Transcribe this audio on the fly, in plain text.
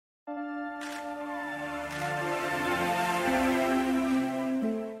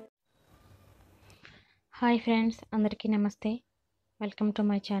Hi friends, అందరికీ నమస్తే. Welcome to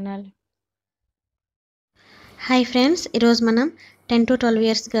my channel. Hi friends, ఈరోజు మనం 10 to 12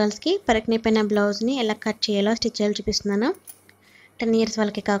 ఇయర్స్ గర్ల్స్కి పరికిణి పైన బ్లౌజ్ని ఎలా కట్ చేయాలో స్టిచ్ చేయాలో చూపిస్తున్నాను. 10 ఇయర్స్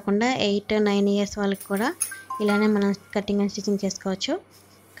వాళ్ళకి కాకుండా 8, 9 ఇయర్స్ వాళ్ళకి కూడా ఇలానే మనం కటింగ్ అండ్ స్టిచ్చింగ్ చేసుకోవచ్చు.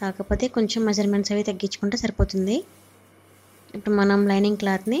 కాకపోతే కొంచెం మెజర్మెంట్స్ అవి తగ్గించుకుంటే సరిపోతుంది. ఇప్పుడు మనం లైనింగ్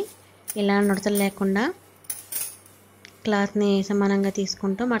క్లాత్ని ఇలా నుడతలు లేకుండా క్లాత్ని సమానంగా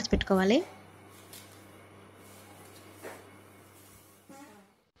తీసుకుంటూ మడత పెట్టుకోవాలి.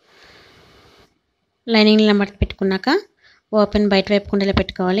 లైనింగ్ ఇలా మడత పెట్టుకున్నాక ఓపెన్ బయట వైపు ఉండేలా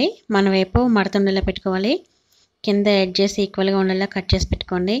పెట్టుకోవాలి. మన వైపు మడత ఉండేలా పెట్టుకోవాలి. కింద ఎడ్జెస్ ఈక్వల్గా ఉండేలా కట్ చేసి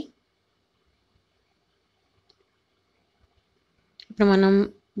పెట్టుకోండి. ఇప్పుడు మనం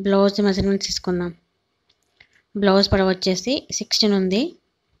బ్లౌజ్ మెజర్మెంట్స్ తీసుకుందాం. బ్లౌజ్ పొడవు వచ్చేసి 16 ఉంది.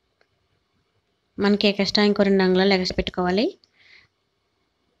 మనకి ఎక్స్ట్రా ఇంకో 2 అంగుళాలు ఎక్స్ట్రా పెట్టుకోవాలి.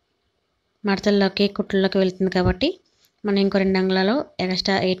 మడతల్లోకి కుట్లలోకి వెళ్తుంది కాబట్టి మనం ఇంకో 2 అంగుళాలు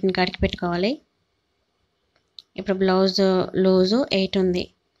ఎక్స్ట్రా 18 కాడికి పెట్టుకోవాలి. ఇప్పుడు బ్లౌజ్ లూజు 8 ఉంది.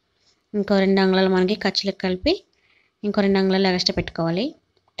 ఇంకో 2 అంగుళాలు మనకి ఖర్చులకు కలిపి ఇంకో 2 అంగుళాలు ఎక్స్ట్రా పెట్టుకోవాలి.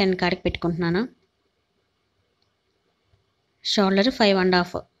 10 కాడికి పెట్టుకుంటున్నాను. షోల్డర్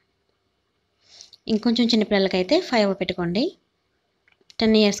 5.5. ఇంకొంచెం చిన్నపిల్లలకైతే 5 పెట్టుకోండి.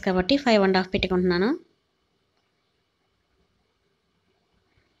 10 ఇయర్స్ కాబట్టి 5.5 పెట్టుకుంటున్నాను.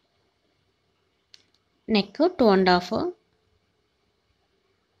 నెక్ 2.5.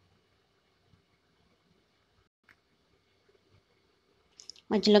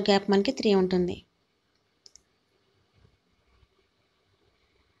 మధ్యలో గ్యాప్ మనకి 3 ఉంటుంది.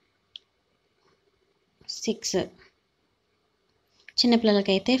 6.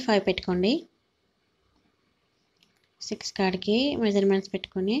 చిన్నపిల్లలకైతే 5 పెట్టుకోండి. 6 కాడికి మెజర్మెంట్స్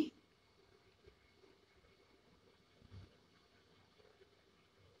పెట్టుకొని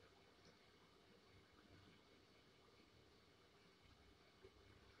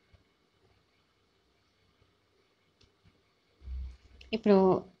ఇప్పుడు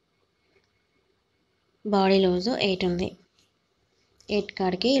బాడీ లూజు 8 ఉంది. 8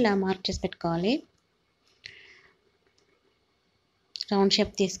 కాడికి ఇలా మార్క్ చేసి పెట్టుకోవాలి. రౌండ్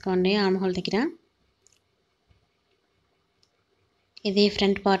షేప్ తీసుకోండి ఆర్మ్ హోల్ దగ్గర. ఇది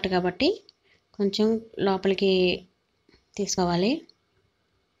ఫ్రంట్ పార్ట్ కాబట్టి కొంచెం లోపలికి తీసుకోవాలి.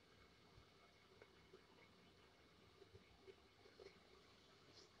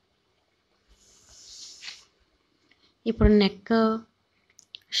 ఇప్పుడు నెక్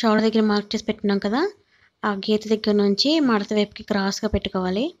షోల్డర్ దగ్గర మార్క్ చేసి పెట్టుకున్నాం కదా, ఆ గీత దగ్గర నుంచి మడత వైపుకి క్రాస్గా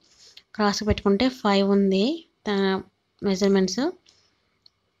పెట్టుకోవాలి. క్రాస్గా పెట్టుకుంటే 5 ఉంది మెజర్మెంట్స్.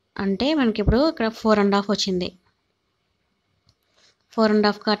 అంటే మనకి ఇప్పుడు ఇక్కడ 4.5 వచ్చింది.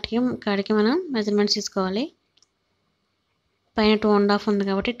 4.5 కాడికి మనం మెజర్మెంట్స్ తీసుకోవాలి. పైన 2.5 ఉంది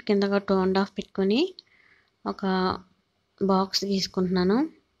కాబట్టి కింద 2.5 పెట్టుకొని ఒక బాక్స్ గీసుకుంటున్నాను.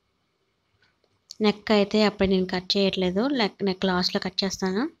 నెక్ అయితే అప్పుడు నేను కట్ చేయట్లేదు, నెక్ లాస్ట్లో కట్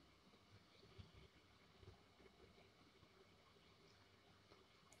చేస్తాను.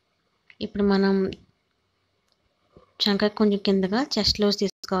 ఇప్పుడు మనం చంక కొంచెం కిందగా చెస్ట్ లూజ్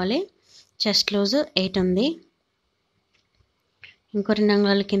తీసుకోవాలి. చెస్ట్ లూజ్ 8 ఉంది. ఇంకో 2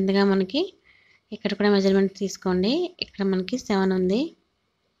 అంగుళాలు కిందగా మనకి ఇక్కడ కూడా మెజర్మెంట్ తీసుకోండి. ఇక్కడ మనకి 7 ఉంది.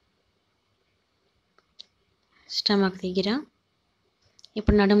 స్టమక్ దగ్గర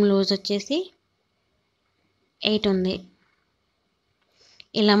ఇప్పుడు నడుము లూజ్ వచ్చేసి 8 ఉంది.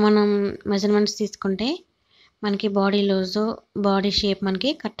 ఇలా మనం మెజర్మెంట్స్ తీసుకుంటే మనకి బాడీ లూజు, బాడీ షేప్ మనకి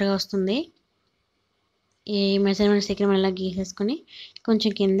కరెక్ట్గా వస్తుంది. ఈ మెజర్మెంట్స్ దగ్గర మనం ఇలా గీసేసుకొని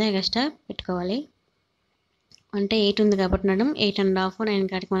కొంచెం కింద ఎక్స్ట్రా పెట్టుకోవాలి. అంటే 8 ఉంది కాబట్టి నడుము 8.5,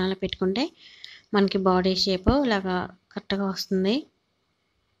 9 కాడికి మనం అలా పెట్టుకుంటే మనకి బాడీ షేప్ ఇలాగా కరెక్ట్గా వస్తుంది.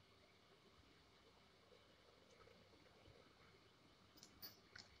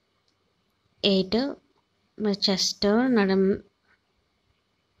 ఎయిట్ చెస్ట్ నడుము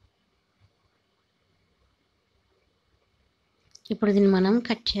ఇప్పుడు దీన్ని మనం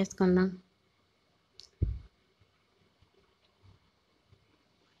కట్ చేసుకుందాం.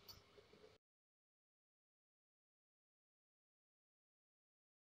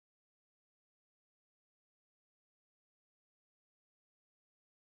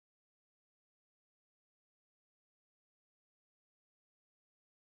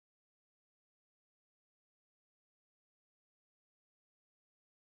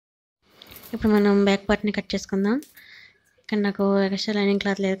 ఇప్పుడు మనం బ్యాక్ పార్ట్ని కట్ చేసుకుందాం. ఇక్కడ నాకు ఎక్స్ట్రా లైనింగ్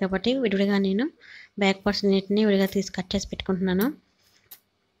క్లాత్ లేదు కాబట్టి విడివిడిగా నేను బ్యాక్ పార్ట్స్ అన్నిటిని విడిగా తీసి కట్ చేసి పెట్టుకుంటున్నాను.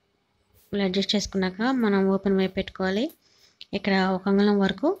 ఇలా అడ్జస్ట్ చేసుకున్నాక మనం ఓపెన్ వైపు పెట్టుకోవాలి. ఇక్కడ 1 అంగుళం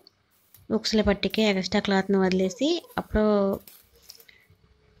వరకు ఉక్సుల పట్టికి ఎక్స్ట్రా క్లాత్ని వదిలేసి అప్పుడు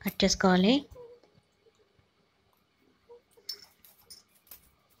కట్ చేసుకోవాలి.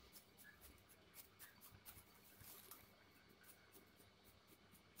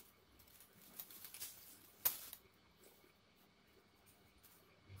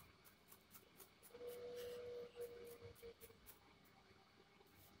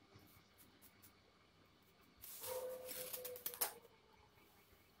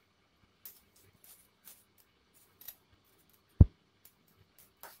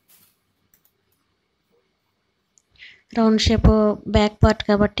 రౌండ్ షేప్ బ్యాక్ పార్ట్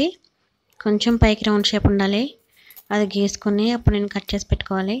కాబట్టి కొంచెం పైకి రౌండ్ షేప్ ఉండాలి. అది గీసుకొని అప్పుడు నేను కట్ చేసి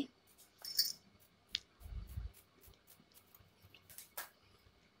పెట్టుకోవాలి.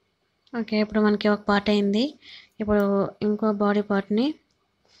 ఓకే, ఇప్పుడు మనకి ఒక పార్ట్ అయింది. ఇప్పుడు ఇంకో బాడీ పార్ట్ని,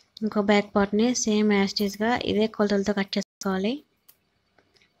 ఇంకో బ్యాక్ పార్ట్ని సేమ్ యాజ్ టీజ్గా ఇదే కొలతలతో కట్ చేసుకోవాలి.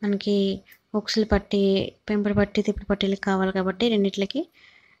 మనకి ఉక్సులు పట్టి, పెంపుడు పట్టి, తిప్పుడు పట్టీలు కావాలి కాబట్టి రెండిట్లకి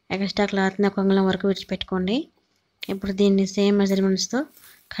ఎక్స్ట్రా క్లాత్ని ఒక అంగుళం వరకు విడిచిపెట్టుకోండి. ఇప్పుడు దీన్ని సేమ్ మెజర్మెంట్స్తో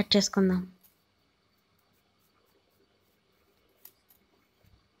కట్ చేసుకుందాం.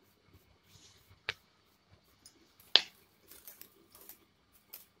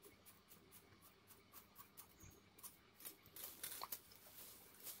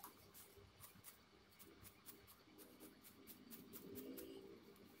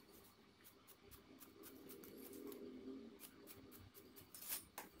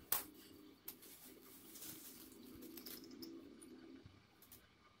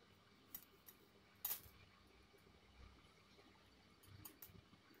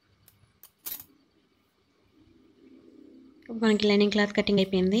 మనకి లైనింగ్ క్లాత్ కటింగ్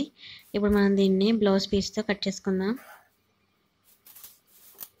అయిపోయింది. ఇప్పుడు మనం దీన్ని బ్లౌజ్ పీస్తో కట్ చేసుకుందాం.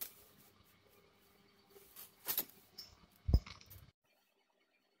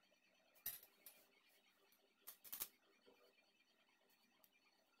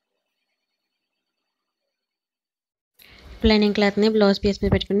 లైనింగ్ క్లాత్ని బ్లౌజ్ పీస్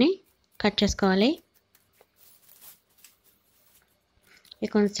మీద పెట్టుకుని కట్ చేసుకోవాలి.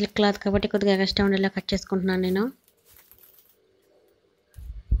 ఇది కొంచెం సిల్క్ క్లాత్ కాబట్టి కొద్దిగా ఎక్స్ట్రా ఉండేలా కట్ చేసుకుంటున్నాను నేను.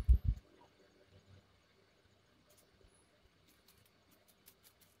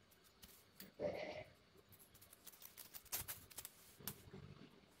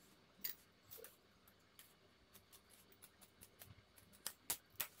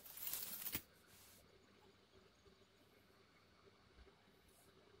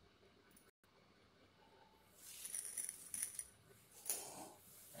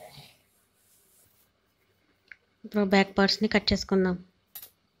 ఇప్పుడు బ్యాక్ పార్ట్స్ని కట్ చేసుకుందాం.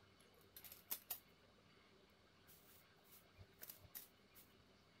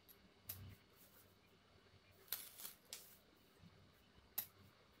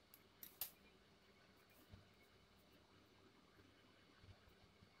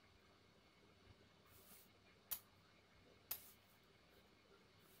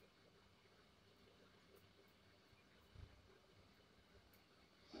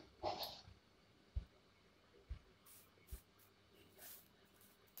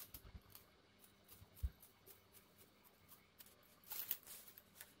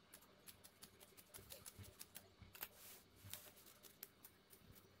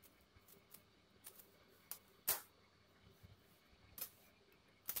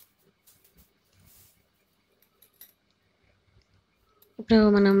 ఇప్పుడు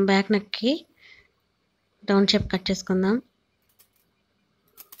మనం బ్యాక్ నెక్కి రౌండ్ షేప్ కట్ చేసుకుందాం.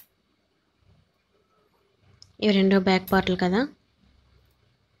 ఇవి రెండో బ్యాక్ పార్ట్లు కదా.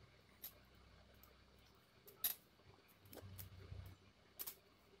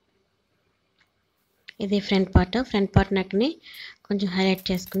 ఇది ఫ్రంట్ పార్ట్ నెక్ని కొంచెం హైలైట్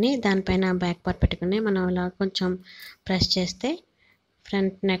చేసుకుని దానిపైన బ్యాక్ పార్ట్ పెట్టుకుని మనం అలా కొంచెం ప్రెస్ చేస్తే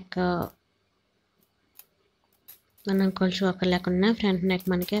ఫ్రంట్ నెక్ మనం కొలుచు అక్కడ లేకుండా ఫ్రంట్ నెక్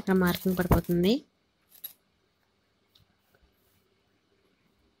మనకి అక్కడ మార్కింగ్ పడిపోతుంది.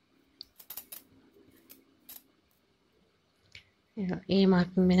 ఈ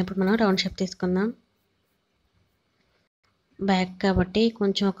మార్కింగ్ మీద ఇప్పుడు మనం రౌండ్ షేప్ తీసుకుందాం. బ్యాక్ కాబట్టి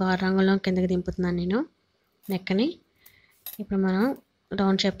కొంచెం ఒక రంగులో కిందకి దింపుతున్నాను నేను నెక్ని. ఇప్పుడు మనం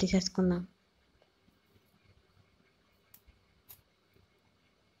రౌండ్ షేప్ తీసేసుకుందాం.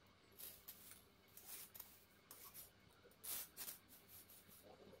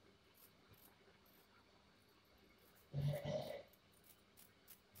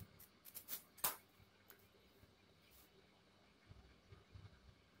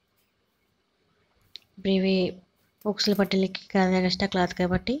 ఇప్పుడు ఇవి ఉక్సుల పట్టీలకి కాదు ఎక్స్ట్రా క్లాత్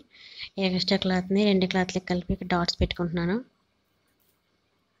కాబట్టి ఎక్స్ట్రా క్లాత్ని రెండు క్లాత్లకి కలిపి డాట్స్ పెట్టుకుంటున్నాను.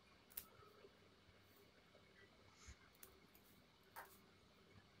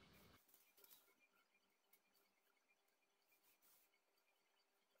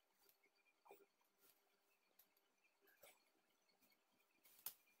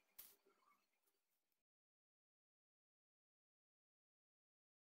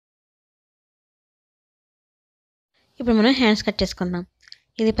 ఇప్పుడు మనం హ్యాండ్స్ కట్ చేసుకుందాం.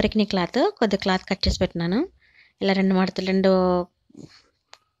 ఇది పరికిణీ క్లాత్, కొద్ది క్లాత్ కట్ చేసి పెట్టినాను. ఇలా రెండు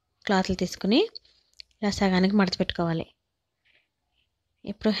క్లాత్లు తీసుకుని ఇలా సగానికి మడత పెట్టుకోవాలి.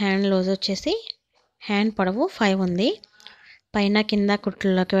 ఇప్పుడు హ్యాండ్ లూజ్ వచ్చేసి హ్యాండ్ పొడవు 5 ఉంది. పైన కింద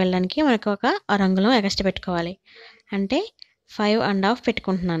కుట్లలోకి వెళ్ళడానికి మనకు ఒక రంగులో ఎగస్ట్రా పెట్టుకోవాలి. అంటే 5½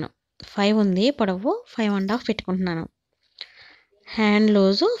 పెట్టుకుంటున్నాను. 5 ఉంది పొడవు, 5½ పెట్టుకుంటున్నాను. హ్యాండ్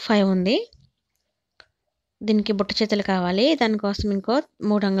లూజు 5 ఉంది. దీనికి బుట్ట చేతులు కావాలి. దానికోసం ఇంకో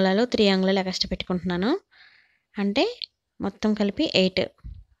 3 అంగుళాలు 3 అంగుళాలు ఎగస్ట్రా పెట్టుకుంటున్నాను. అంటే మొత్తం కలిపి 8.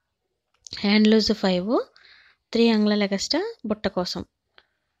 హ్యాండ్ లూజ్ 5, 3 అంగుళాలు ఎగస్ట్రా బుట్ట కోసం.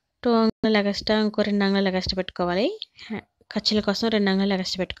 2 అంగుళాలు ఎగస్ట్రా, ఇంకో 2 అంగుళాలు ఎగస్ట్రా పెట్టుకోవాలి. ఖర్చుల కోసం 2 అంగుళాలు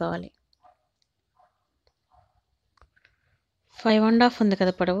ఎగస్ట్రా పెట్టుకోవాలి. 5½ ఉంది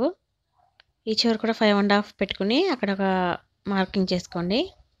కదా పొడవు. ఈ చివరి కూడా 5½ పెట్టుకుని అక్కడ ఒక మార్కింగ్ చేసుకోండి.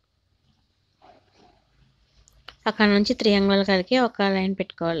 అక్కడ నుంచి 3 అంగుళాల కాడికి ఒక లైన్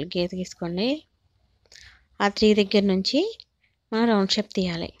పెట్టుకోవాలి, గీత గీసుకోండి. ఆ 3 దగ్గర నుంచి మనం రౌండ్ షేప్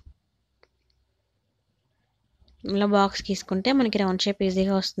తీయాలి. ఇలా బాక్స్ గీసుకుంటే మనకి రౌండ్ షేప్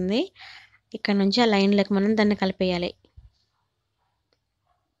ఈజీగా వస్తుంది. ఇక్కడ నుంచి ఆ లైన్లోకి మనం దాన్ని కలిపేయాలి.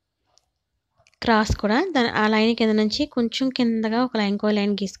 క్రాస్ కూడా ఆ లైన్ కింద నుంచి కొంచెం కిందగా ఒక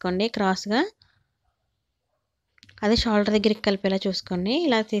లైన్ గీసుకోండి క్రాస్గా. అదే షోల్డర్ దగ్గరికి కలిపేలా చూసుకోండి.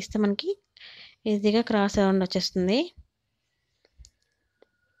 ఇలా తీస్తే మనకి ఈజీగా క్రాస్ రౌండ్ వచ్చేస్తుంది.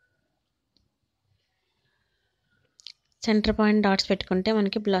 సెంటర్ పాయింట్ డాట్స్ పెట్టుకుంటే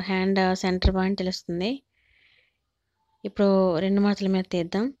మనకి హ్యాండ్ సెంటర్ పాయింట్ తెలుస్తుంది. ఇప్పుడు 2 మడతల మీద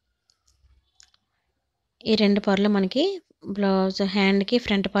తీద్దాం. ఈ 2 పొరలు మనకి బ్లౌజ్ హ్యాండ్కి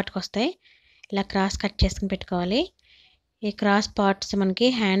ఫ్రంట్ పార్ట్కి వస్తాయి. ఇలా క్రాస్ కట్ చేసుకుని పెట్టుకోవాలి. ఈ క్రాస్ పార్ట్స్ మనకి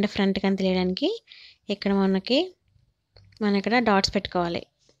హ్యాండ్ ఫ్రంట్కి అని తెలియడానికి ఇక్కడ మనం ఇక్కడ డాట్స్ పెట్టుకోవాలి.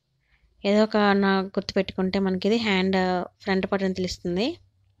 ఏదో ఒక గుర్తు పెట్టుకుంటే మనకి ఇది హ్యాండ్ ఫ్రంట్ పార్ట్ అని తెలుస్తుంది.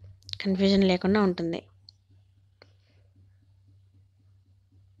 కన్ఫ్యూజన్ లేకుండా ఉంటుంది.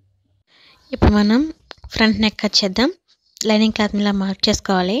 ఇప్పుడు మనం ఫ్రంట్ నెక్ కట్ చేద్దాం. లైనింగ్ క్లాత్ ఇలా మార్క్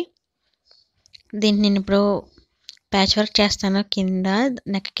చేసుకోవాలి. దీన్ని నేను ఇప్పుడు ప్యాచ్ వర్క్ చేస్తాను కింద,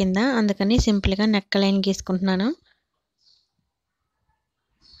 నెక్ కింద. అందుకని సింపుల్గా నెక్ లైన్ గీసుకుంటున్నాను.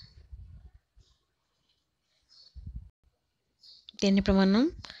 దీన్ని ఇప్పుడు మనం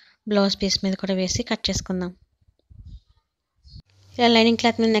బ్లౌజ్ పీస్ మీద కూడా వేసి కట్ చేసుకుందాం. ఇలా లైనింగ్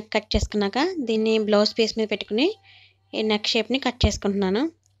క్లాత్ మీద నెక్ కట్ చేసుకున్నాక దీన్ని బ్లౌజ్ పీస్ మీద పెట్టుకుని ఈ నెక్ షేప్ని కట్ చేసుకుంటున్నాను.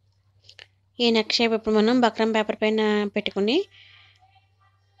 ఈ నెక్ షేప్ ఇప్పుడు మనం బక్రం పేపర్ పైన పెట్టుకుని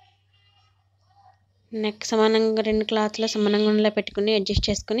నెక్ సమానంగా 2 క్లాత్లో సమానంగా ఉండేలా పెట్టుకుని అడ్జస్ట్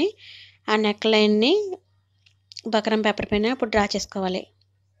చేసుకుని ఆ నెక్ లైన్ని బక్రం పేపర్ పైన ఇప్పుడు డ్రా చేసుకోవాలి.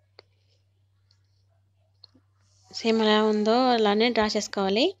 సేమ్ ఎలా ఉందో అలానే డ్రా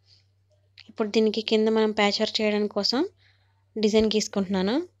చేసుకోవాలి. ఇప్పుడు దీనికి కింద మనం ప్యాచ్ వర్క్ చేయడానికి కోసం డిజైన్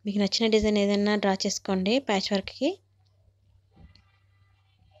గీసుకుంటున్నాను. మీకు నచ్చిన డిజైన్ ఏదైనా డ్రా చేసుకోండి ప్యాచ్ వర్క్కి.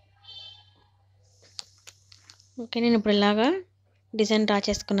 ఓకే, నేను ఇప్పుడు ఇలాగా డిజైన్ డ్రా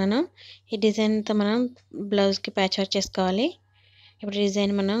చేసుకున్నాను. ఈ డిజైన్తో మనం బ్లౌజ్కి ప్యాచ్ వర్క్ చేసుకోవాలి. ఇప్పుడు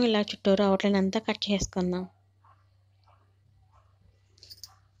డిజైన్ మనం ఇలా చుట్టూరు అవుట్లైన్ అంతా కట్ చేసుకుందాం.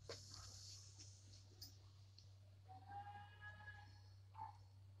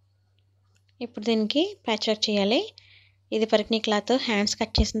 ఇప్పుడు దీనికి ప్యాచ్ వర్క్ చేయాలి. ఇది పరికిణీ క్లాత్. హ్యాండ్స్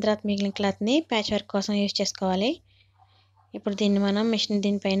కట్ చేసిన తర్వాత మిగిలిన క్లాత్ని ప్యాచ్ వర్క్ కోసం యూజ్ చేసుకోవాలి. ఇప్పుడు దీన్ని మనం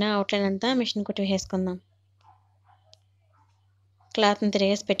దీనిపైన అవుట్లైన్ అంతా మిషన్ కుట్టి వేసుకుందాం. క్లాత్ని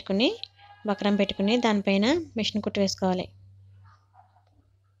తిరిగేసి పెట్టుకుని బక్రం పెట్టుకుని దానిపైన మిషన్ కుట్టి వేసుకోవాలి.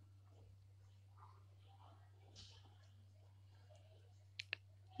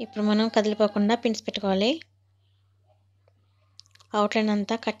 ఇప్పుడు మనం కదిలిపోకుండా పిన్స్ పెట్టుకోవాలి. అవుట్లైన్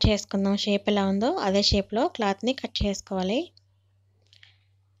అంతా కట్ చేసుకుందాం. షేప్ ఎలా ఉందో అదే షేప్లో క్లాత్ని కట్ చేసుకోవాలి.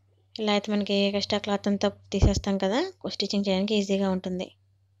 ఇలా అయితే మనకి ఎక్స్ట్రా క్లాత్ అంతా తీసేస్తాం కదా, స్టిచ్చింగ్ చేయడానికి ఈజీగా ఉంటుంది.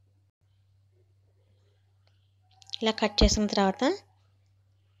 ఇలా కట్ చేసిన తర్వాత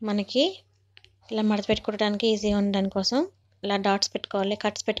మనకి ఇలా మడత పెట్టుకోవడానికి ఈజీగా ఉండడానికి కోసం ఇలా డాట్స్ పెట్టుకోవాలి,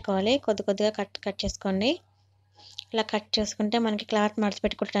 కట్స్ పెట్టుకోవాలి. కొద్దిగా కట్ చేసుకోండి. ఇలా కట్ చేసుకుంటే మనకి క్లాత్ మడత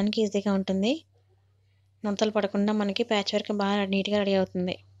పెట్టుకోవడానికి ఈజీగా ఉంటుంది. నొంతలు పడకుండా మనకి ప్యాచ్ వర్క్ బాగా నీట్గా రెడీ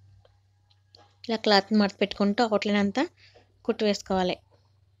అవుతుంది. ఇలా క్లాత్ని మడత పెట్టుకుంటూ అవుట్లైన్ అంతా కుట్టు వేసుకోవాలి.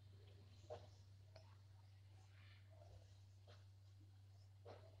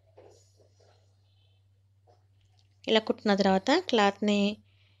 ఇలా కుట్టిన తర్వాత క్లాత్ని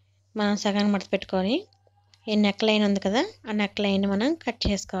మనం సగం మడత పెట్టుకొని ఈ నెక్ లైన్ ఉంది కదా, ఆ నెక్ లైన్ మనం కట్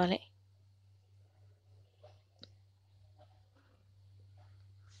చేసుకోవాలి.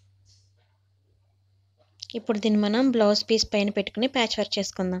 ఇప్పుడు దీన్ని మనం బ్లౌజ్ పీస్ పైన పెట్టుకుని ప్యాచ్ వర్క్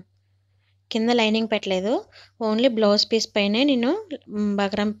చేసుకుందాం. కింద లైనింగ్ పెట్టలేదు, ఓన్లీ బ్లౌజ్ పీస్ పైనే నేను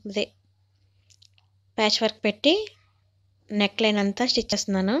ప్యాచ్ వర్క్ పెట్టి నెక్ లైన్ అంతా స్టిచ్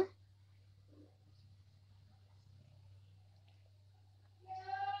చేస్తున్నాను.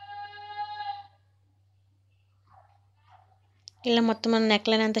 ఇలా మొత్తం మనం నెక్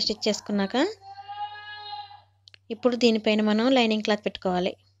లైన్ అంతా స్టిచ్ చేసుకున్నాక ఇప్పుడు దీనిపైన మనం లైనింగ్ క్లాత్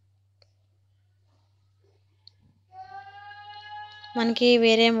పెట్టుకోవాలి. మనకి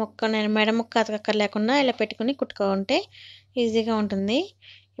వేరే మెడ ముక్క అతకక్కర్లేకుండా ఇలా పెట్టుకుని కుట్టుకుంటే ఈజీగా ఉంటుంది.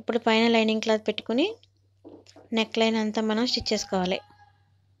 ఇప్పుడు పైన లైనింగ్ క్లాత్ పెట్టుకుని నెక్ లైన్ అంతా మనం స్టిచ్ చేసుకోవాలి.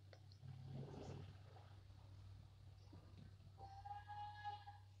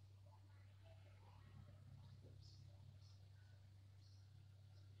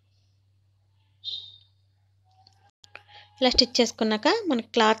 ఇలా స్టిచ్ చేసుకున్నాక మనకి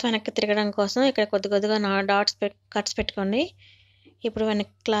క్లాత్ వెనక్కి తిరగడం కోసం ఇక్కడ కొద్దిగా కట్స్ పెట్టుకోండి. ఇప్పుడు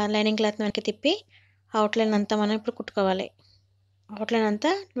లైనింగ్ క్లాత్ వెనక్కి తిప్పి అవుట్లైన్ అంతా మనం ఇప్పుడు కుట్టుకోవాలి. అవుట్లైన్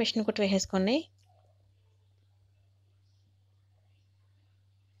అంతా మిషన్ కుట్టు వేసేసుకోండి.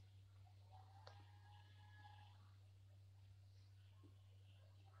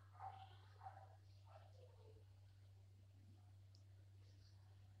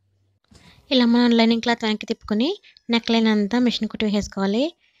 ఇలా మనం లైనింగ్ క్లాత్ వెనక్కి తిప్పుకొని నెక్ లైన్ అంతా మిషన్ కుట్టి వేసుకోవాలి.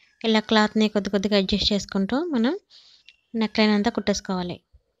 ఇలా క్లాత్ని కొద్దిగా అడ్జస్ట్ చేసుకుంటూ మనం నెక్ లైన్ అంతా కుట్టేసుకోవాలి.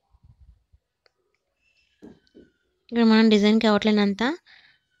 ఇక్కడ మనం డిజైన్కి అవుట్లైన్ అంతా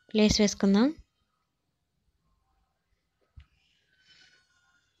లేస్ వేసుకుందాం.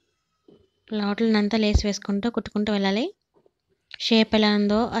 ఇలా అవుట్లైన్ అంతా లేస్ వేసుకుంటూ కుట్టుకుంటూ వెళ్ళాలి. షేప్ ఎలా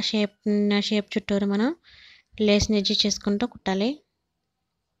ఉందో ఆ షేప్ చుట్టూరు మనం లేస్ని అడ్జస్ట్ చేసుకుంటూ కుట్టాలి.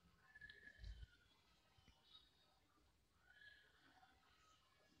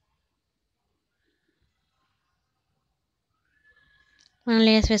 మనం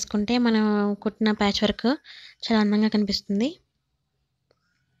లేస్ వేసుకుంటే మనం కుట్టిన ప్యాచ్ వర్క్ చాలా అందంగా కనిపిస్తుంది.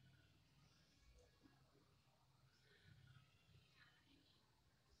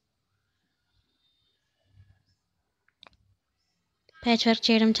 ప్యాచ్ వర్క్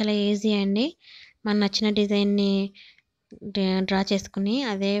చేయడం చాలా ఈజీ అండి. మన నచ్చిన డిజైన్ని డ్రా చేసుకుని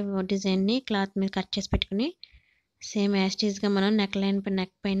అదే డిజైన్ని క్లాత్ మీద కట్ చేసి పెట్టుకుని సేమ్ యాస్టీస్గా మనం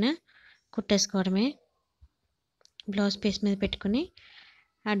నెక్ పైన కుట్టేసుకోవడమే. బ్లౌజ్ పీస్ మీద పెట్టుకుని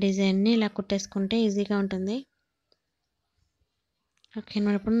ఆ డిజైన్ని ఇలా కుట్టేసుకుంటే ఈజీగా ఉంటుంది. ఓకే,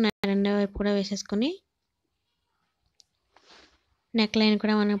 మనం ఇప్పుడు రెండో వైపు కూడా వేసేసుకుని నెక్ లైన్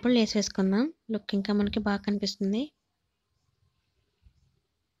కూడా మనం ఇప్పుడు లేస్ వేసుకుందాం. లుక్ ఇంకా మనకి బాగా కనిపిస్తుంది.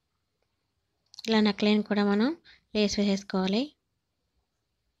 ఇలా నెక్ లైన్ కూడా మనం లేస్ వేసేసుకోవాలి.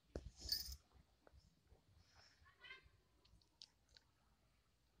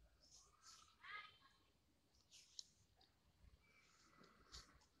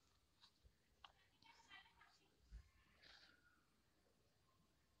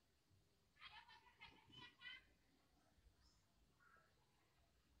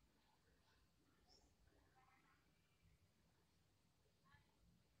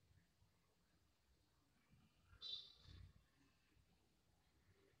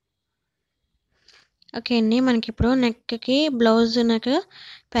 ఓకే అండి, మనకి ఇప్పుడు నెక్కి బ్లౌజ్ నాకు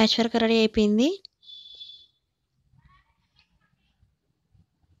ప్యాచ్ వర్క్ రెడీ అయిపోయింది.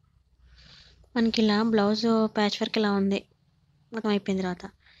 మనకి ఇలా బ్లౌజ్ ప్యాచ్ వర్క్ ఇలా ఉంది మొత్తం అయిపోయిన తర్వాత.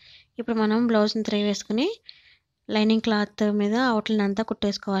 ఇప్పుడు మనం బ్లౌజ్ని తిరిగి వేసుకుని లైనింగ్ క్లాత్ మీద అవుట్లైన్ అంతా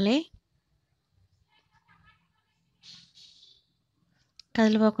కుట్టేసుకోవాలి.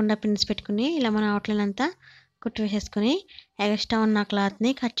 కదిలిపోకుండా పిన్స్ పెట్టుకుని ఇలా మనం అవుట్లైన్ అంతా కుట్టి వేసేసుకుని ఎక్స్ట్రా ఉన్న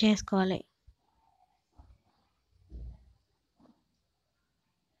క్లాత్ని కట్ చేసుకోవాలి.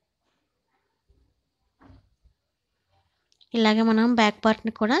 ఇలాగే మనం బ్యాక్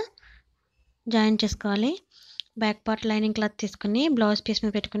పార్ట్ని కూడా జాయిన్ చేసుకోవాలి. బ్యాక్ పార్ట్ లైనింగ్ క్లాత్ తీసుకుని బ్లౌజ్ పీస్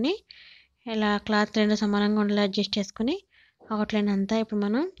మీద పెట్టుకుని ఇలా క్లాత్ రెండు సమానంగా ఉండేలా అడ్జస్ట్ చేసుకుని అవుట్లైన్ అంతా ఇప్పుడు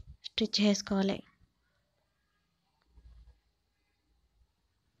మనం స్టిచ్ చేసుకోవాలి.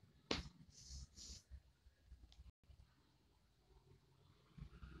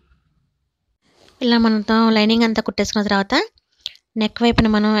 ఇలా మనతో లైనింగ్ అంతా కుట్టేసుకున్న తర్వాత నెక్ వైపున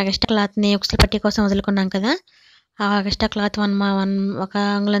మనం ఎక్స్ట్రా క్లాత్ని ఉక్సుల పట్టీ కోసం వదులుకున్నాం కదా, ఆ ఎక్స్ట్రా క్లాత్ ఒక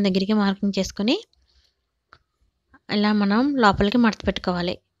అంగుళం దగ్గరికి మార్కింగ్ చేసుకుని ఇలా మనం లోపలికి మడత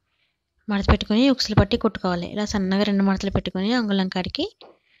పెట్టుకోవాలి. మడత పెట్టుకుని ఉక్సుల పట్టీ కుట్టుకోవాలి. ఇలా సన్నగా రెండు మడతలు పెట్టుకుని అంగుళం కాడికి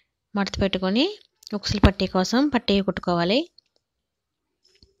మడత పెట్టుకొని ఉక్సుల పట్టీ కోసం పట్టీ కుట్టుకోవాలి.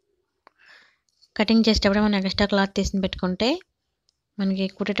 కటింగ్ చేసేటప్పుడు మనం ఎక్స్ట్రా క్లాత్ తీసి పెట్టుకుంటే మనకి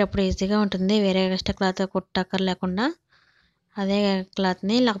కుట్టేటప్పుడు ఈజీగా ఉంటుంది. వేరే ఎక్స్ట్రా క్లాత్ కుట్టక్కర్ లేకుండా అదే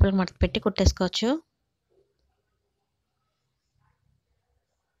క్లాత్ని లోపలికి మడత పెట్టి కుట్టేసుకోవచ్చు.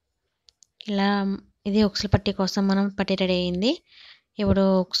 ఇలా ఇది ఉక్సుల పట్టీ కోసం మనం పట్టీ రెడీ అయ్యింది. ఇప్పుడు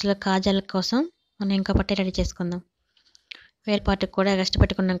ఉక్సుల కాజాల కోసం మనం ఇంకా పట్టీ రెడీ చేసుకుందాం. వేల్ పార్ట్కి కూడా ఎక్స్ట్రా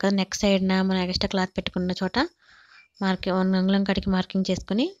పెట్టుకున్నాం కదా, నెక్ సైడ్న మనం ఎక్స్ట్రా క్లాత్ పెట్టుకున్న చోట అంగుళం కాడికి మార్కింగ్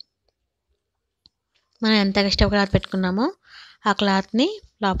చేసుకుని మనం ఎంత ఎక్స్ట్రా క్లాత్ పెట్టుకున్నామో ఆ క్లాత్ని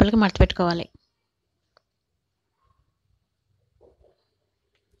లోపలికి మడత పెట్టుకోవాలి.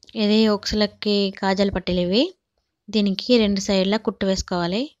 ఇది ఉక్సులకి కాజాల పట్టీలు ఇవి. దీనికి 2 సైడ్లా కుట్టు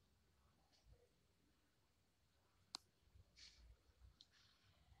వేసుకోవాలి.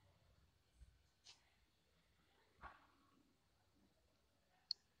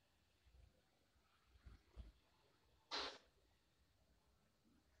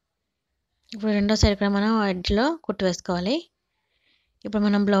 ఇప్పుడు రెండో సైడ్ కూడా మనం ఎడ్జ్లో కుట్టు వేసుకోవాలి. ఇప్పుడు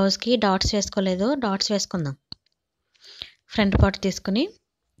మనం బ్లౌజ్కి డాట్స్ వేసుకోలేదు, డాట్స్ వేసుకుందాం. ఫ్రంట్ పార్ట్ తీసుకుని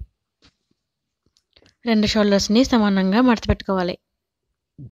 2 షోల్డర్స్ని సమానంగా మడత పెట్టుకోవాలి.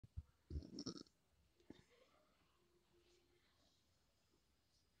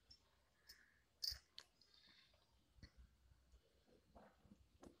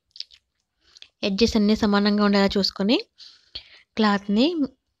 ఎడ్జెస్ అన్నీ సమానంగా ఉండేలా చూసుకొని క్లాత్ని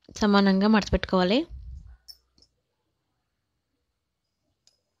సమానంగా మడత పెట్టుకోవాలి.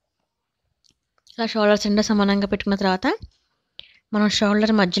 ఇలా షోల్డర్స్ రెండు సమానంగా పెట్టుకున్న తర్వాత మనం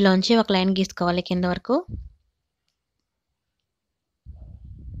షోల్డర్ మధ్యలోంచి ఒక లైన్ గీసుకోవాలి కింద వరకు.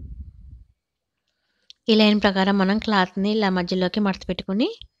 ఈ లైన్ ప్రకారం మనం క్లాత్ని ఇలా మధ్యలోకి మడత పెట్టుకుని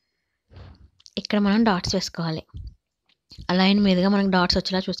ఇక్కడ మనం డాట్స్ వేసుకోవాలి. ఆ లైన్ మీదుగా మనకు డాట్స్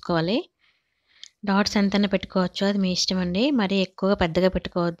వచ్చేలా చూసుకోవాలి. డాట్స్ ఎంతైనా పెట్టుకోవచ్చు, అది మీ ఇష్టం అండి. మరీ ఎక్కువగా పెద్దగా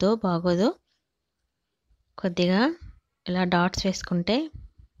పెట్టుకోవద్దు, బాగోదు. కొద్దిగా ఇలా డాట్స్ వేసుకుంటే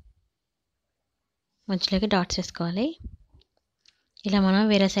మధ్యలోకి డాట్స్ వేసుకోవాలి. ఇలా మనం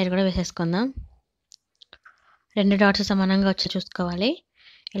వేరే సైడ్ కూడా వేసేసుకుందాం. 2 డాట్స్ సమానంగా వచ్చి చూసుకోవాలి.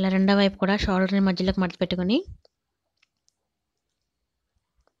 ఇలా రెండో వైపు కూడా షోల్డర్ని మధ్యలోకి మడత పెట్టుకుని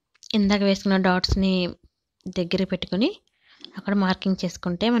ఇందాక వేసుకున్న డాట్స్ని దగ్గర పెట్టుకుని అక్కడ మార్కింగ్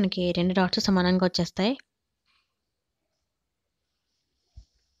చేసుకుంటే మనకి 2 డాట్స్ సమానంగా వచ్చేస్తాయి.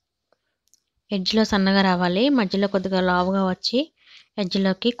 ఎడ్జ్లో సన్నగా రావాలి, మధ్యలో కొద్దిగా లావుగా వచ్చి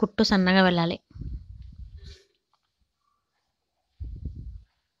ఎడ్జ్లోకి కుట్టు సన్నగా వెళ్ళాలి.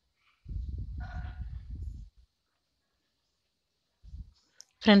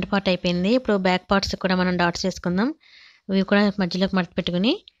 ఫ్రంట్ పార్ట్ అయిపోయింది. ఇప్పుడు బ్యాక్ పార్ట్స్ కూడా మనం డాట్స్ వేసుకుందాం. ఇవి కూడా మధ్యలోకి మడత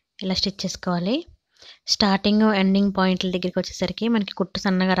పెట్టుకుని ఇలా స్టిచ్ చేసుకోవాలి. స్టార్టింగ్ ఎండింగ్ పాయింట్ల దగ్గరికి వచ్చేసరికి మనకి కుట్టు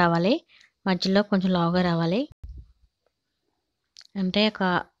సన్నగా రావాలి, మధ్యలో కొంచెం లావుగా రావాలి. అంటే ఒక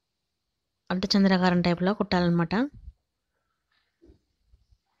అర్ధచంద్రాకారం టైప్లో కుట్టాలన్నమాట.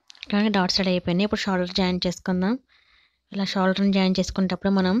 కానీ డాట్ సైడ్ అయిపోయినాయి. ఇప్పుడు షోల్డర్ జాయిన్ చేసుకుందాం. ఇలా షోల్డర్ని జాయిన్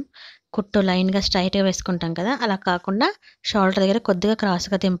చేసుకునేటప్పుడు మనం కుట్టు లైన్గా స్ట్రైట్గా వేసుకుంటాం కదా, అలా కాకుండా షోల్డర్ దగ్గర కొద్దిగా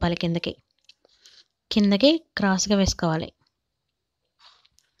క్రాస్గా దింపాలి. కిందకి క్రాస్గా వేసుకోవాలి.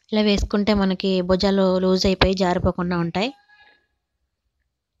 ఇలా వేసుకుంటే మనకి భుజాలు లూజ్ అయిపోయి జారిపోకుండా ఉంటాయి.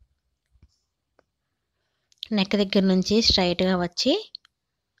 నెక్ దగ్గర నుంచి స్ట్రైట్గా వచ్చి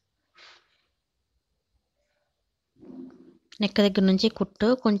నెక్ దగ్గర నుంచి కుట్టు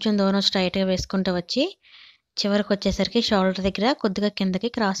కొంచెం దూరం స్ట్రైట్గా వేసుకుంటూ వచ్చి చివరికి వచ్చేసరికి షోల్డర్ దగ్గర కొద్దిగా కిందకి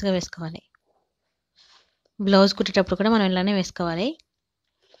క్రాస్గా వేసుకోవాలి. బ్లౌజ్ కుట్టేటప్పుడు కూడా మనం ఇలానే వేసుకోవాలి.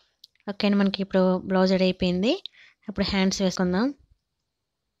 ఓకే అండి, మనకి ఇప్పుడు బ్లౌజ్ రెడీ అయిపోయింది. ఇప్పుడు హ్యాండ్స్ వేసుకుందాం.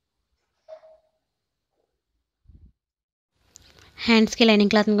 హ్యాండ్స్కి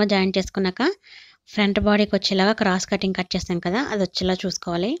లైనింగ్ క్లాత్ని కూడా జాయిన్ చేసుకున్నాక ఫ్రంట్ బాడీకి వచ్చేలాగా క్రాస్ కటింగ్ కట్ చేస్తాం కదా, అది వచ్చేలా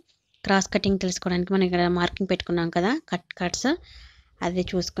చూసుకోవాలి. క్రాస్ కటింగ్ తెలుసుకోవడానికి మనం ఇక్కడ మార్కింగ్ పెట్టుకున్నాం కదా, కట్స్ అది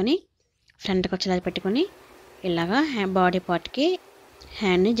చూసుకొని ఫ్రంట్కి వచ్చేలా పెట్టుకొని ఇలాగా బాడీ పార్ట్కి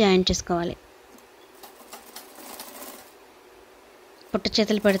హ్యాండ్ని జాయిన్ చేసుకోవాలి. పుట్ట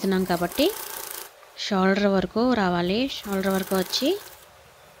చేతులు పెడుతున్నాం కాబట్టి షోల్డర్ వరకు రావాలి. షోల్డర్ వరకు వచ్చి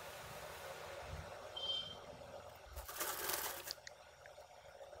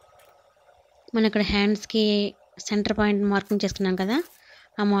మనం ఇక్కడ హ్యాండ్స్కి సెంటర్ పాయింట్ మార్కింగ్ చేసుకున్నాం కదా,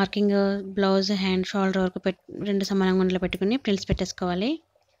 ఆ మార్కింగ్ బ్లౌజ్ హ్యాండ్ షోల్డర్ వరకు రెండు సమానంగా ఉండలో పెట్టుకుని ప్రిల్స్ పెట్టేసుకోవాలి.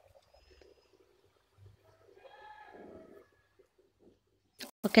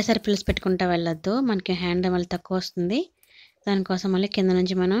 ఒకేసారి ప్రిల్స్ పెట్టుకుంటా వెళ్ళొద్దు, మనకి హ్యాండ్ మళ్ళీ తక్కువ వస్తుంది. దానికోసం మళ్ళీ కింద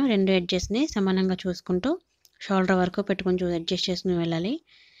నుంచి మనం 2 ఎడ్జెస్ని సమానంగా చూసుకుంటూ షోల్డర్ వరకు పెట్టుకుని అడ్జస్ట్ చేసుకుని వెళ్ళాలి.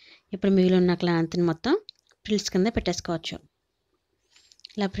 ఇప్పుడు మిగిలి ఉన్న క్లాత్ని మొత్తం ప్రిల్స్ కింద పెట్టేసుకోవచ్చు.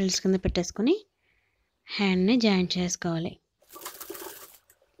 ఇలా ప్రిల్స్ కింద పెట్టేసుకొని హ్యాండ్ని జాయిన్ చేసుకోవాలి.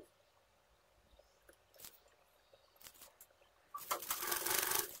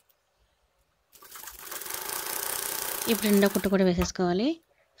 ఇప్పుడు రెండో కుట్టు కూడా వేసేసుకోవాలి.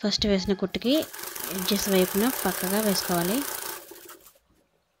 ఫస్ట్ వేసిన కుట్టుకి ఎడ్జెస్ వైపున పక్కగా వేసుకోవాలి.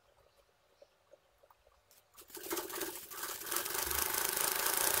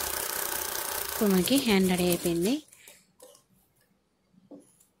 ఇప్పుడు మనకి హ్యాండ్ రెడీ అయిపోయింది.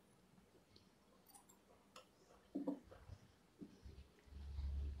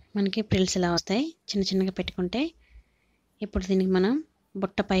 మనకి ప్రిల్స్ ఇలా వస్తాయి. చిన్న చిన్నగా పెట్టుకుంటే ఇప్పుడు దీనికి మనం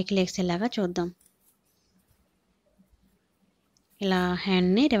బుట్ట పైకి లేసేలాగా చూద్దాం. ఇలా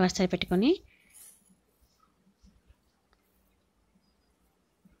హ్యాండ్ని రివర్స్ సైడ్ పెట్టుకొని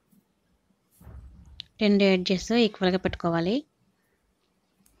రెండు ఎడ్జెస్ ఈక్వల్గా పెట్టుకోవాలి.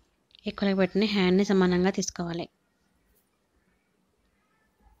 ఈక్వల్గా పెట్టుకుని హ్యాండ్ని సమానంగా తీసుకోవాలి.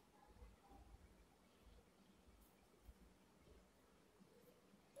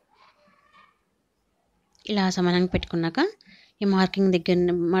 ఇలా సమానంగా పెట్టుకున్నాక ఈ మార్కింగ్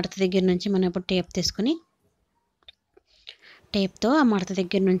దగ్గర మడత దగ్గర నుంచి మనం ఇప్పుడు టేప్ తీసుకుని టేప్తో ఆ మడత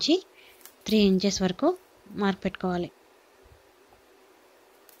దగ్గర నుంచి 3 ఇంచెస్ వరకు మార్క్ పెట్టుకోవాలి.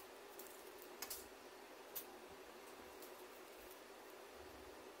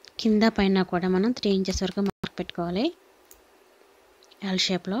 కింద పైన కూడా మనం 3 ఇంచెస్ వరకు మార్క్ పెట్టుకోవాలి ఎల్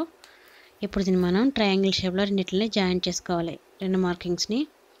షేప్లో. ఇప్పుడు దీన్ని మనం ట్రయాంగిల్ షేప్లో రెండింటిని జాయిన్ చేసుకోవాలి, 2 మార్కింగ్స్ని.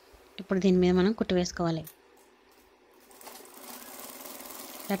 ఇప్పుడు దీని మీద మనం కుట్టు వేసుకోవాలి.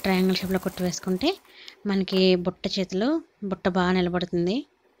 ఇలా ట్రయాంగిల్ షేప్లో కుట్టు వేసుకుంటే మనకి బుట్ట చేతిలో బుట్ట బాగా నిలబడుతుంది.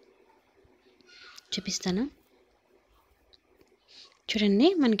 చూపిస్తాను చూడండి,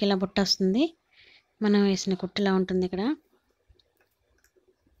 మనకి ఇలా బుట్ట వస్తుంది. మనం వేసిన కుట్టు ఇలా ఉంటుంది. ఇక్కడ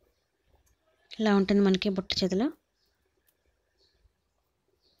ఇలా ఉంటుంది మనకి బుట్ట చేతిలో.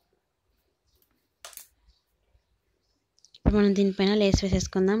 ఇప్పుడు మనం దీనిపైన లేస్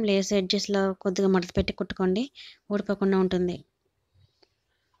వేసేసుకుందాం. లేస్ ఎడ్జెస్లో కొద్దిగా మడత పెట్టి కుట్టుకోండి, ఊడిపోకుండా ఉంటుంది.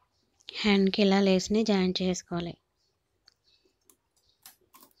 హ్యాండ్కి ఇలా లేస్ని జాయిన్ చేసుకోవాలి.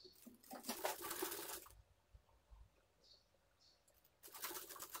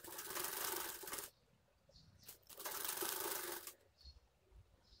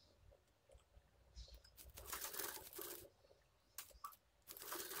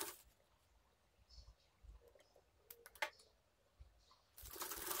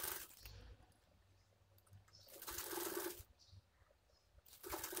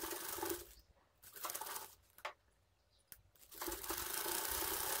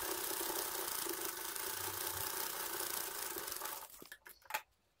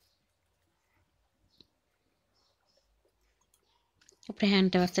 ఇప్పుడు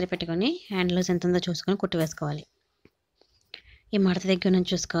హ్యాండ్ రివర్స్ సైడ్ పెట్టుకొని హ్యాండ్ లూజ్ ఎంత ఉందో చూసుకొని కుట్టు వేసుకోవాలి. ఈ మడత దగ్గర నుంచి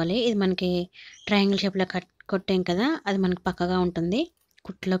చూసుకోవాలి. ఇది మనకి ట్రయాంగిల్ షేప్లో కొట్టాం కదా, అది మనకి పక్కగా ఉంటుంది,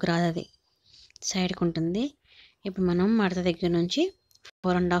 కుట్టులోకి రాదు, అది సైడ్కి ఉంటుంది. ఇప్పుడు మనం మడత దగ్గర నుంచి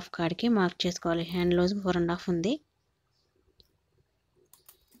 4.5 కాడికి మార్క్ చేసుకోవాలి. హ్యాండ్ లూజ్ 4.5 ఉంది.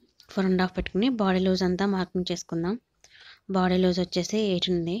 4.5 పెట్టుకుని బాడీ లూజ్ అంతా మార్కింగ్ చేసుకుందాం. బాడీ లూజ్ వచ్చేసి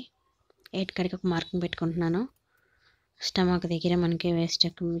 8 ఉంది. 8 కాడికి ఒక మార్కింగ్ పెట్టుకుంటున్నాను. స్టమక్ దగ్గర మనకి వేస్ట్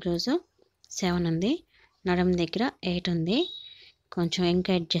లూజు 7 ఉంది. నడుం దగ్గర 8 ఉంది. కొంచెం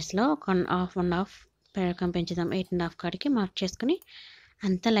ఇంకా ఎడ్జెస్లో ఒక 1.5 పెరకం పెంచుదాం. 8.5 కాడికి మార్క్ చేసుకుని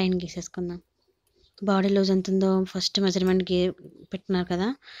అంతా లైన్ గీసేసుకుందాం. బాడీ లూజ్ ఎంత ఉందో ఫస్ట్ మెజర్మెంట్ పెట్టుకున్నారు కదా,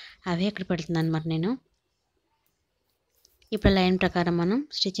 అవే ఇక్కడ పెడుతున్నాను అన్నమాట నేను. ఇప్పుడు లైన్ ప్రకారం మనం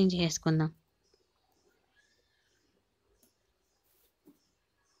స్టిచ్చింగ్ చేసుకుందాం.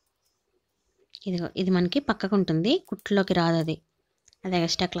 ఇది మనకి పక్కకు ఉంటుంది, కుట్టులోకి రాదు, అది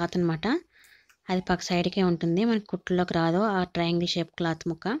ఎక్స్ట్రా క్లాత్ అనమాట. అది పక్క సైడ్కే ఉంటుంది, మనకి కుట్టులోకి రాదు ఆ ట్రయాంగిల్ షేప్ క్లాత్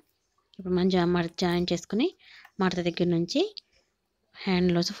ముక్క. ఇప్పుడు మనం జాయిన్ చేసుకుని మడత దగ్గర నుంచి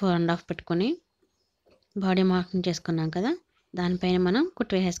హ్యాండ్ లూజ్ 4.5 పెట్టుకొని బాడీ మార్కింగ్ చేసుకున్నాం కదా, దానిపైన మనం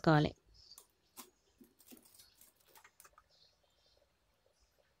కుట్టు వేసేసుకోవాలి.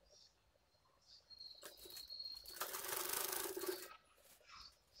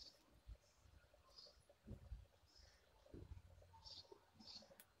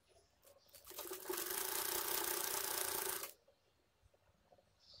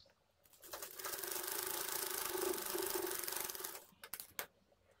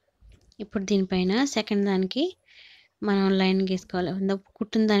 ఇప్పుడు దీనిపైన సెకండ్ దానికి మనం లైన్ గీసుకోవాలి.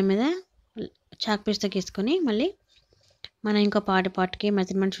 కుట్టిన దాని మీద చాక్ పీస్తో గీసుకొని మళ్ళీ మనం ఇంకో పార్ట్కి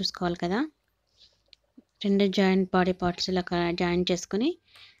మెజర్మెంట్ చూసుకోవాలి కదా. 2 జాయింట్ బాడీ పార్ట్స్ ఇలా జాయిన్ చేసుకొని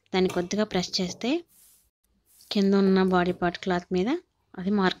దాన్ని కొద్దిగా ప్రెస్ చేస్తే కింద ఉన్న బాడీ పార్ట్ క్లాత్ మీద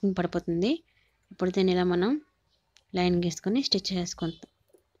అది మార్కింగ్ పడిపోతుంది. ఇప్పుడు దీన్ని ఇలా మనం లైన్ గీసుకొని స్టిచ్ చేసుకుంటాం.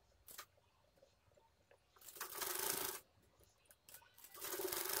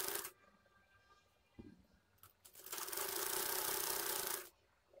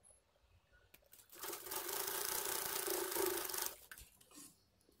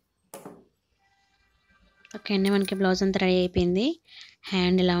 ఓకే అండి, మనకి బ్లౌజ్ అంతా రెడీ అయిపోయింది.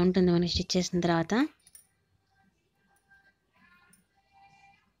 హ్యాండ్ ఇలా ఉంటుంది మనకి స్టిచ్ చేసిన తర్వాత.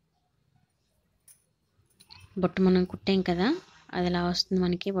 బొట్టు మనం కుట్టాం కదా, అది ఇలా వస్తుంది,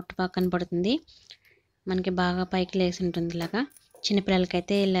 మనకి బొట్టు బాగా కనపడుతుంది, మనకి బాగా పైకి లేసి ఉంటుంది ఇలాగా.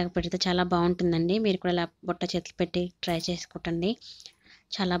 చిన్నపిల్లలకైతే ఇలా పెడితే చాలా బాగుంటుందండి. మీరు కూడా ఇలా బుట్ట చేతులు పెట్టి ట్రై చేసి కుట్టండి,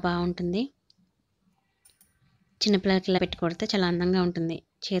 చాలా బాగుంటుంది. చిన్నపిల్లలకి ఇలా పెట్టి కొడితే చాలా అందంగా ఉంటుంది.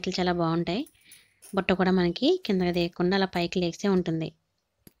 చేతులు చాలా బాగుంటాయి. బుట్ట కూడా మనకి కిందకి దిగకుండా అలా పైకి లేసే ఉంటుంది.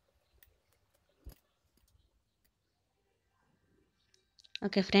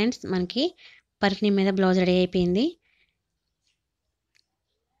 ఓకే ఫ్రెండ్స్, మనకి పరికిణి మీద బ్లౌజ్ రెడీ అయిపోయింది.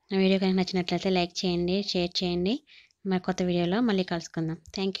 నా వీడియో కనుక నచ్చినట్లయితే లైక్ చేయండి, షేర్ చేయండి. మరి కొత్త వీడియోలో మళ్ళీ కలుసుకుందాం.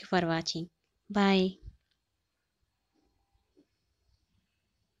 Thank you for watching. Bye.